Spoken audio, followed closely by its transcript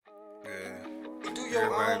your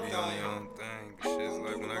Everybody own be on their own thing. Shit's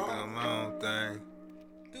like when I get on my own thing.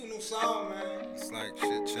 Do a new song, man. It's like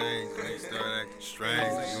shit changed. They start acting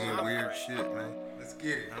strange, doing weird shit, man. Let's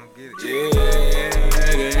get it. I don't get it.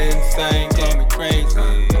 Yeah, the insane call me crazy.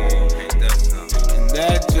 Ain't that something? And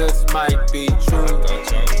that just might be true. I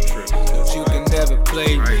thought y'all was tripping. But you can never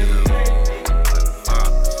play me.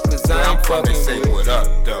 Cause I ain't fucking say with what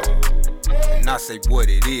up, though. And I say what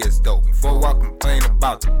it is, though. Before I complain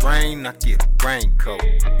about the brain, I get a brain coat.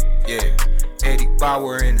 Yeah, Eddie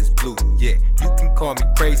Bauer in his blue. Yeah, you can call me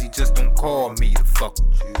crazy, just don't call me to fuck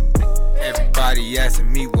with you. Everybody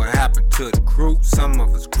asking me what happened to the crew. Some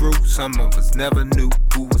of us grew, some of us never knew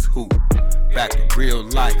who was who. Back to real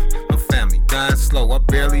life, my family dying slow. I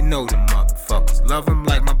barely know them motherfuckers. Love them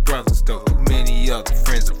like my brothers, though. Too many other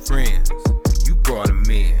friends of friends. You brought them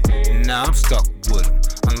in, and now I'm stuck with them.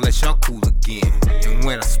 Unless y'all cool again. And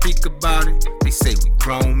when I speak about it, they say we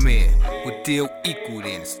grown men. We'll deal equal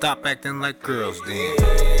then. Stop acting like girls then.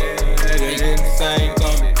 the insane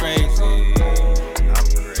call me crazy.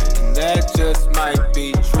 And that just might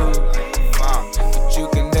be true. But you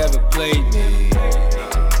can never play me.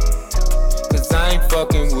 Cause I ain't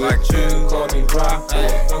fucking with you. Call me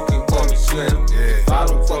Rainfoil, you can call me Slim.